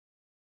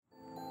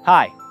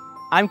Hi,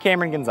 I'm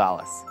Cameron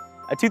Gonzalez,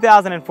 a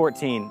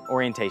 2014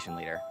 orientation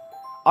leader.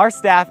 Our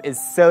staff is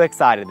so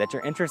excited that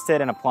you're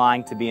interested in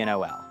applying to be an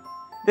OL.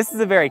 This is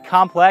a very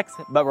complex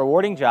but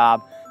rewarding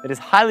job that is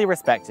highly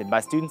respected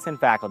by students and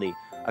faculty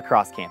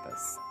across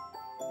campus.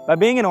 By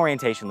being an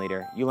orientation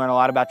leader, you learn a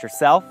lot about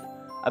yourself,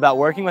 about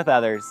working with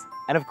others,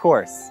 and of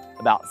course,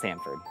 about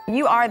Samford.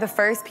 You are the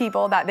first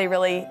people that they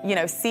really,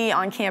 see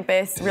on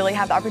campus, really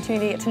have the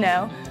opportunity to get to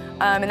know.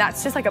 And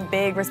that's just like a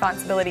big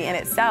responsibility in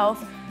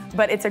itself,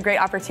 but it's a great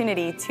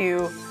opportunity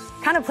to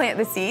kind of plant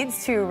the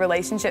seeds to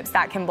relationships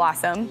that can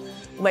blossom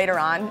later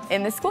on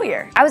in the school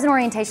year. I was an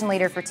orientation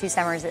leader for 2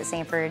 summers at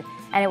Samford,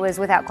 and it was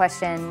without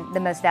question the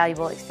most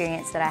valuable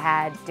experience that I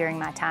had during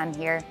my time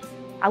here.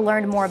 I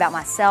learned more about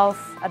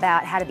myself,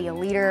 about how to be a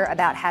leader,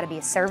 about how to be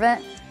a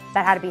servant,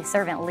 about how to be a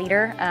servant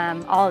leader,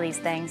 all of these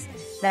things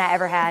than I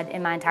ever had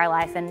in my entire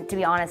life, and to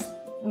be honest,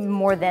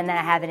 more than I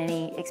have in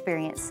any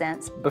experience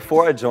since.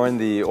 Before I joined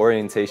the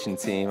orientation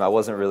team, I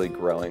wasn't really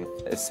growing.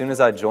 As soon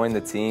as I joined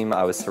the team,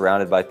 I was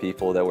surrounded by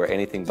people that were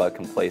anything but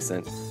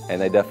complacent,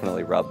 and they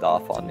definitely rubbed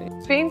off on me.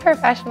 Being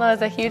professional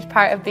is a huge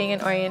part of being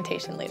an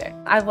orientation leader.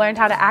 I've learned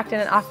how to act in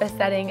an office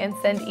setting and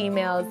send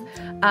emails,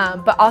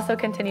 but also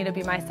continue to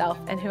be myself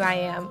and who I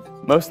am.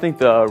 Most think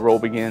the role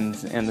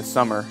begins in the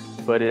summer,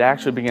 but it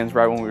actually begins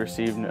right when we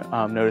receive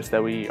notice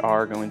that we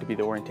are going to be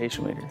the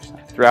orientation leaders.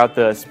 Throughout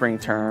the spring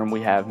term,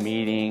 we have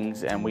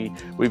meetings and we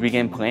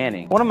begin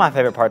planning. One of my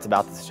favorite parts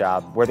about this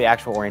job were the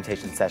actual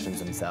orientation sessions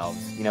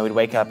themselves. We'd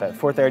wake up at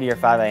 4:30 or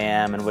 5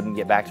 a.m. and wouldn't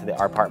get back to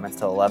our apartments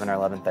till 11 or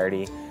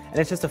 11:30. And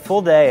it's just a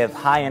full day of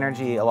high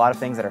energy, a lot of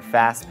things that are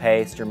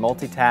fast-paced, you're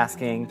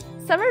multitasking.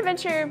 Summer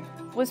adventure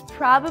was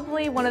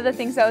probably one of the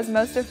things I was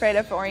most afraid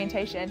of for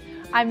orientation.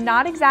 I'm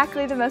not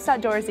exactly the most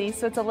outdoorsy,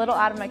 so it's a little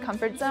out of my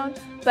comfort zone,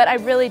 but I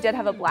really did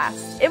have a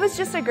blast. It was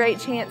just a great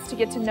chance to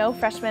get to know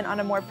freshmen on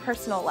a more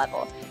personal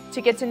level,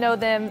 to get to know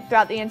them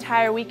throughout the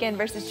entire weekend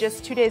versus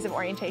just 2 days of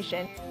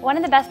orientation. One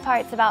of the best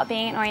parts about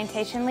being an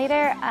orientation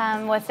leader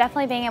was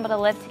definitely being able to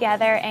live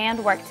together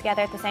and work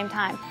together at the same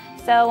time.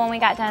 So when we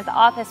got done at the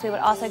office, we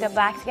would also go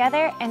back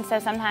together, and so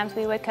sometimes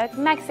we would cook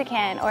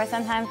Mexican, or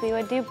sometimes we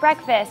would do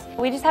breakfast.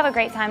 We just have a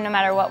great time no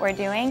matter what we're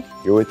doing.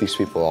 You're with these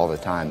people all the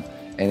time,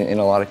 and in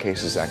a lot of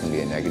cases that can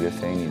be a negative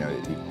thing.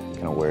 It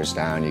kind of wears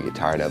down, you get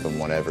tired of them,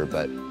 whatever,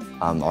 but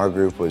our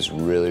group was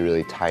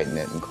really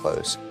tight-knit and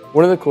close.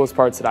 One of the coolest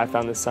parts that I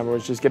found this summer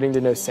was just getting to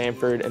know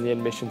Samford and the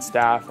admissions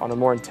staff on a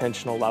more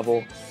intentional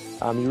level.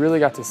 You really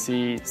got to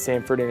see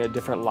Samford in a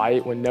different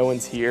light when no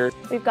one's here.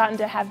 We've gotten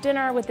to have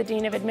dinner with the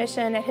Dean of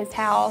Admission at his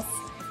house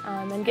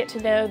and get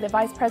to know the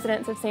Vice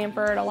Presidents of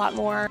Samford a lot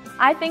more.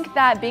 I think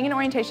that being an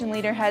orientation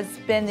leader has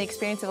been the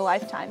experience of a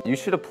lifetime. You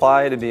should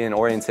apply to be an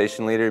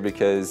orientation leader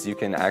because you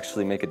can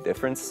actually make a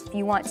difference. If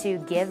you want to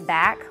give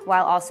back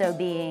while also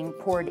being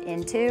poured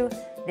into,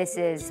 this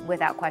is,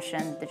 without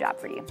question, the job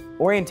for you.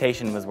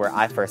 Orientation was where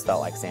I first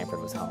felt like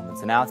Samford was home, and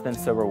so now it's been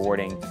so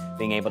rewarding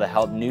being able to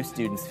help new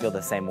students feel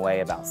the same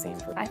way about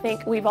Samford. I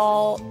think we've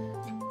all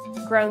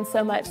grown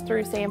so much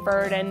through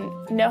Samford and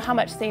know how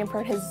much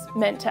Samford has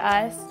meant to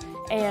us,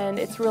 and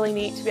it's really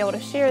neat to be able to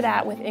share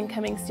that with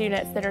incoming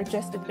students that are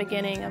just at the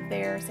beginning of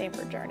their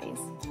Samford journeys.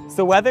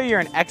 So whether you're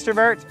an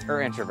extrovert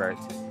or introvert,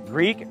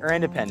 Greek or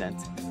independent,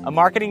 a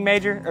marketing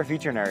major or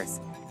future nurse,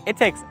 it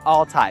takes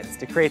all types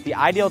to create the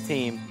ideal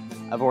team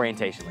of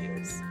orientation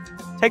leaders.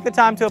 Take the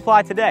time to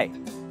apply today.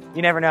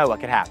 You never know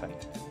what could happen.